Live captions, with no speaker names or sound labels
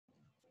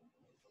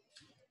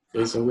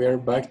Okay, so we are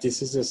back.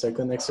 This is the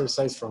second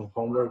exercise from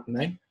homework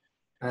 9.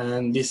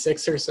 And this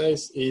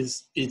exercise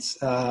it's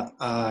a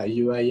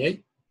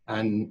UIA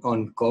and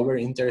uncover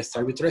interest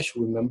arbitrage.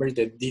 Remember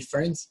the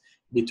difference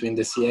between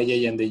the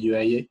CIA and the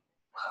UIA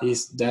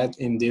is that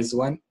in this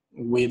one,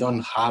 we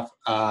don't have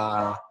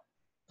a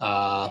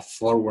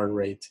forward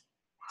rate.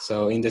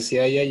 So in the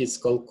CIA, it's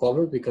called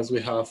cover because we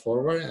have a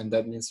forward, and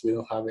that means we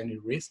don't have any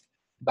risk.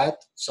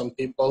 But some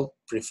people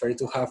prefer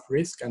to have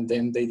risk, and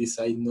then they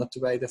decide not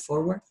to buy the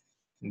forward.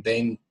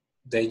 Then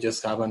they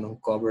just have an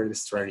uncovered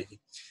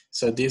strategy.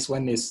 So this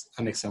one is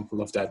an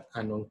example of that,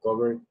 an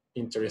uncovered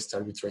interest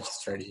arbitrage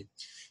strategy.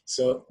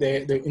 So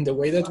in the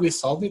way that we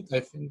solve it,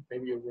 I think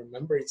maybe you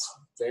remember it's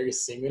very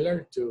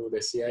similar to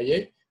the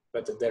CIA,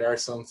 but there are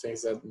some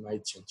things that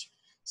might change.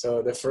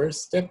 So the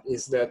first step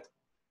is that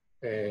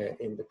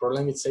in the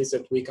problem, it says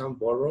that we can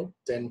borrow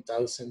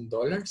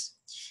 $10,000.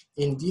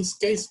 In this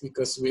case,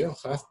 because we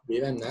don't have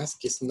bid and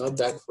ask, it's not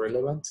that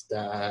relevant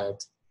that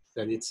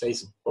it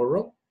says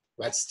borrow,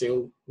 but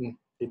still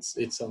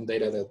it's some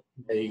data that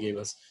they give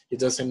us. It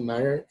doesn't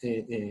matter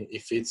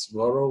if it's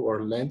borrow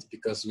or lend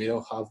because we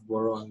don't have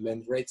borrow and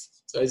lend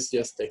rates. So it's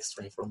just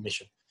extra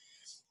information.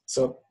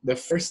 So the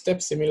first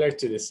step, similar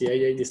to the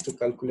CIA, is to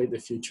calculate the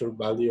future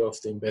value of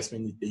the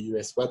investment in the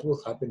US. What will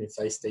happen if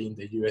I stay in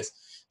the US?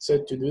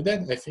 So to do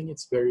that, I think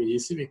it's very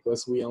easy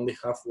because we only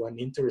have one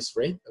interest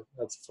rate,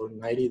 that's for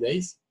 90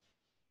 days.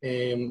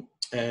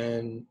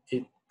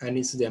 And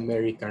it's the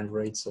American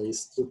rate, so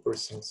it's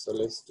 2%. So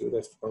let's do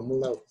the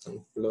formula,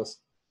 plus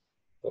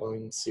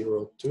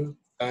 0.02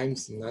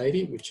 times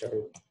 90, which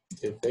are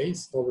the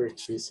base, over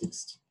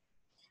 360.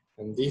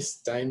 And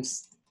this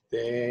times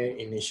the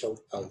initial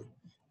value.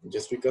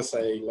 Just because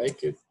I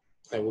like it,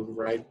 I will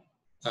write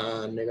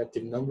a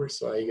negative number,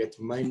 so I get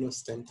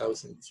minus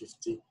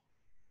 $10,050.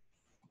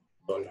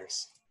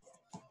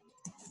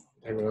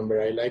 And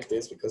remember, I like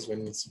this because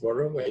when it's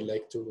borrowed, I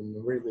like to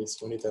remember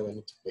this unit that I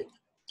need to pay.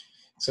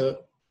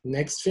 So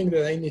next thing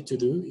that I need to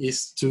do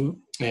is to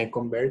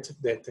convert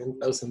the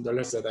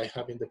 $10,000 that I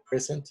have in the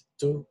present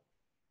to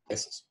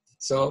pesos.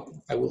 So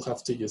I will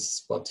have to use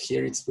spot.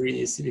 Here it's very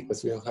easy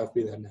because we don't have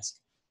bid and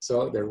ask.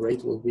 So the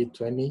rate will be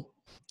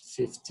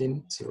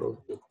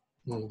 20.1502.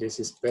 This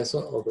is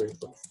peso over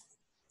dollar.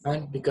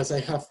 And because I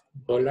have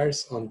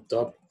dollars on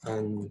top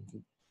and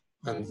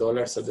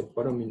dollars at the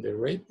bottom in the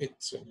rate,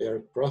 they are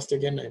crossed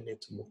again, I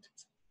need to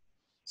multiply.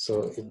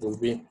 So it will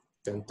be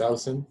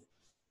 10,000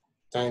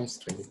 times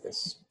 20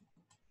 pesos.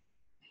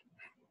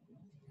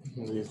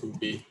 This will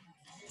be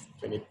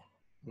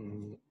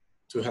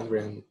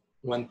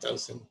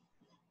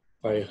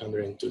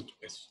 201,502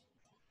 pesos.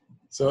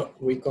 So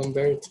we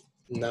convert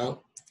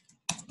now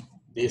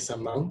this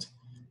amount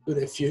to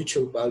the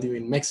future value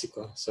in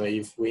Mexico. So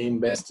if we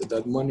invest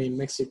that money in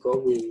Mexico,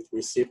 we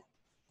receive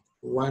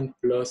 1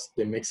 plus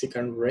the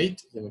Mexican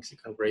rate. The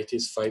Mexican rate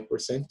is 5%,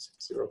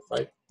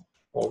 0.5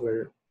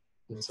 over,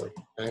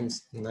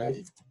 times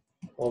 90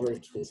 over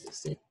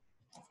 360.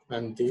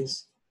 And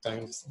this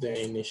times the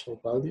initial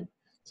value.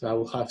 So I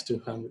will have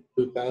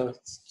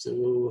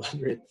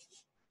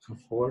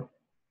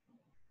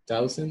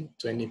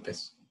 204,020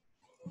 pesos.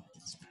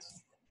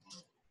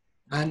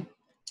 And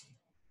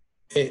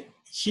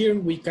here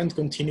we can't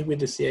continue with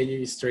the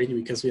CIA strategy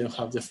because we don't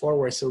have the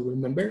forward. So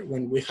remember,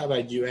 when we have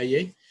a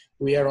UIA,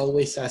 we are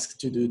always asked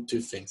to do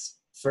two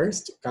things.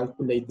 First,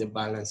 calculate the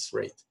balance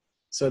rate.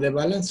 So the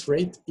balance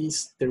rate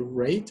is the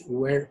rate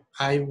where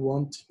I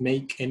won't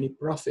make any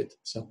profit.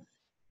 So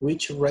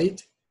which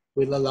rate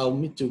will allow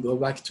me to go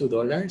back to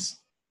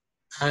dollars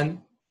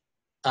and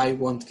I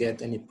won't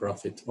get any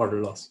profit or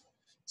loss.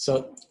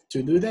 So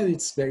to do that,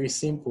 it's very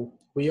simple.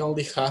 We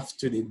only have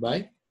to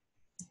divide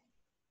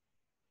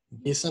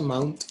this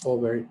amount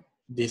over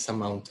this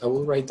amount. I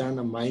will write down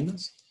a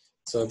minus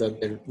so that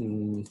the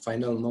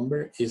final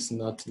number is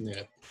not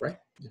negative, right?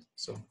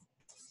 So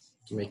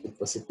to make it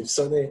positive.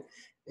 So the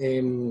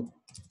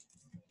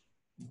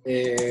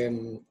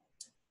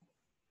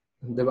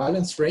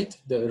balance rate,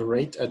 the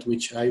rate at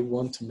which I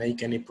won't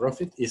make any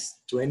profit, is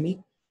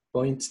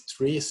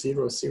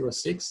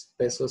 20.3006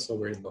 pesos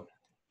over dollar.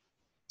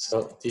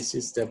 So this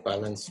is the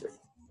balance rate.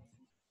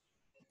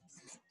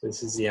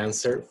 This is the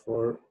answer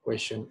for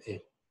question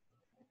A.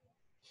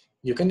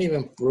 You can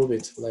even prove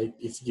it, like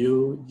if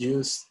you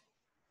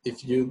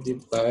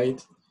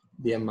divide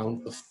the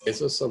amount of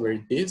pesos over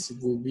this, it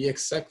will be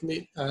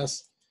exactly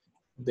as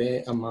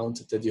the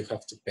amount that you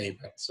have to pay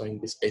back. So in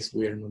this case,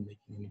 we are not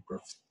making any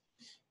profit.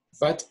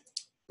 But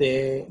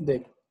the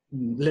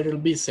little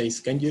b says,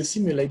 can you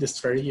simulate the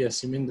strategy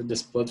assuming that the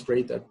spot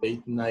rate at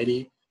date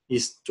 90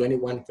 is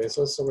 21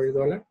 pesos over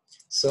dollar?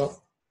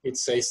 So it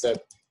says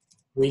that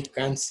we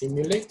can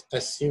simulate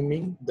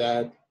assuming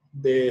that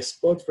the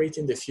spot rate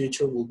in the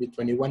future will be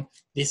 21.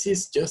 This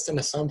is just an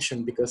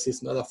assumption because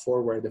it's not a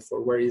forward. The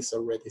forward is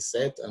already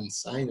set and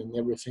signed and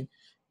everything,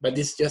 but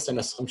it's just an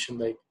assumption.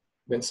 Like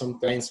when some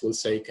clients will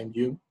say, can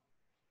you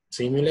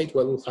simulate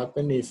what will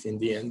happen if in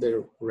the end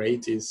the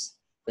rate is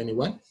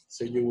 21?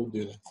 So you will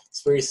do that.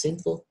 It's very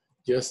simple.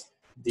 Just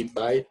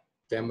divide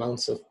the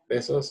amounts of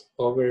pesos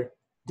over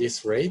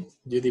this rate,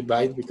 you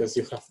divide because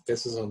you have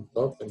pesos on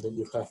top and then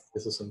you have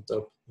pesos on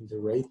top in the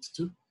rate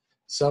too.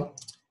 So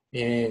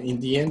in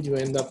the end, you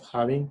end up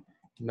having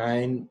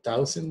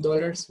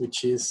 $9,000,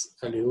 which is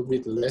a little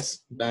bit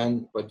less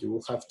than what you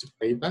will have to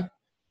pay back.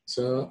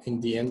 So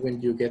in the end,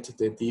 when you get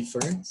the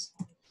difference,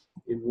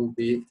 it will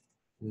be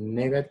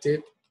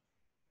negative.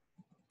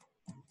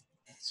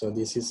 So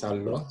this is a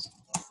loss.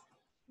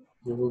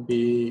 You will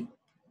be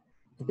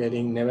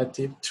getting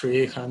negative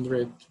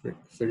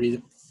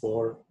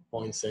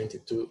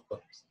 $334.72.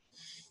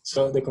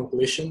 So the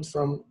conclusion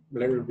from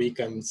letter B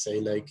can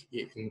say like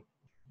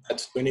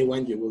at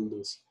 21 you will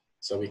lose.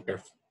 So be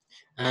careful.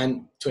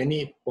 And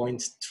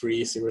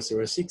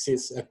 20.3006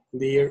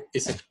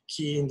 is a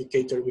key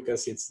indicator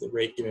because it's the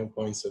break-even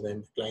point. So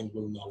then the client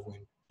will know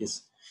when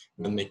he's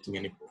not making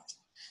any profit.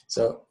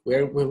 So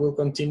we will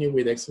continue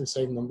with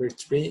exercise number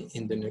 3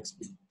 in the next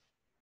video.